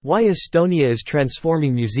Why Estonia is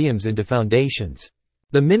transforming museums into foundations.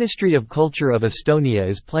 The Ministry of Culture of Estonia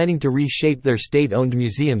is planning to reshape their state-owned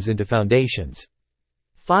museums into foundations.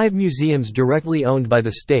 5 museums directly owned by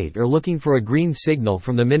the state are looking for a green signal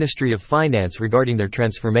from the Ministry of Finance regarding their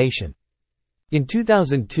transformation. In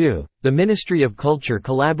 2002, the Ministry of Culture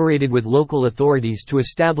collaborated with local authorities to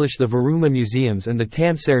establish the Varuma Museums and the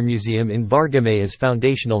Tampere Museum in Vargamäe as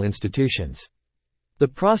foundational institutions. The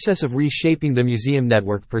process of reshaping the museum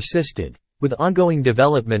network persisted, with ongoing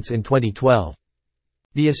developments in 2012.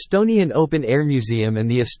 The Estonian Open Air Museum and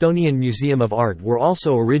the Estonian Museum of Art were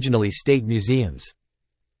also originally state museums.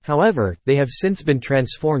 However, they have since been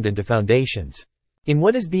transformed into foundations. In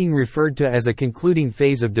what is being referred to as a concluding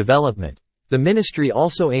phase of development, the ministry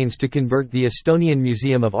also aims to convert the Estonian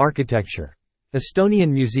Museum of Architecture, Estonian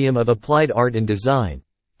Museum of Applied Art and Design,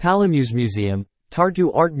 Palamuse Museum, Tartu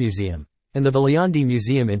Art Museum, and the Viljandi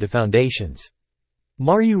Museum into foundations.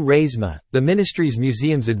 Marju Reismaa, the ministry's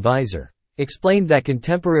museums advisor, explained that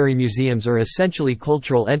contemporary museums are essentially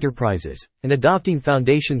cultural enterprises, and adopting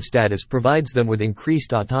foundation status provides them with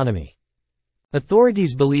increased autonomy.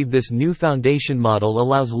 Authorities believe this new foundation model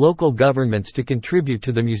allows local governments to contribute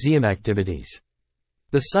to the museum activities.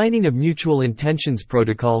 The signing of Mutual Intentions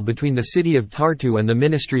Protocol between the city of Tartu and the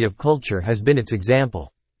Ministry of Culture has been its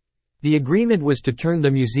example. The agreement was to turn the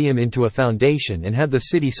museum into a foundation and have the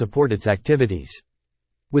city support its activities.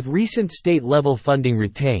 With recent state-level funding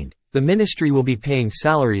retained, the ministry will be paying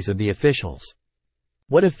salaries of the officials.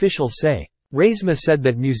 What officials say? Reismaa said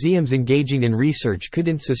that museums engaging in research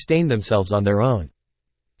couldn't sustain themselves on their own.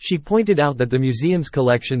 She pointed out that the museum's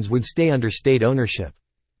collections would stay under state ownership.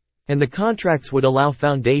 And the contracts would allow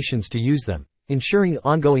foundations to use them, ensuring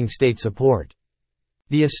ongoing state support.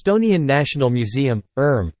 The Estonian National Museum,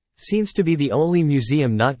 ERM, seems to be the only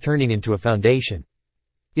museum not turning into a foundation.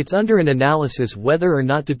 It's under an analysis whether or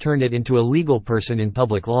not to turn it into a legal person in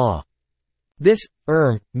public law. This,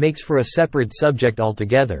 ERM, makes for a separate subject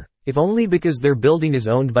altogether, if only because their building is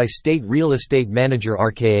owned by state real estate manager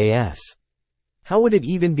RKAS. How would it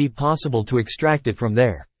even be possible to extract it from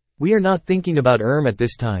there? We are not thinking about ERM at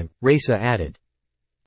this time, Reismaa added.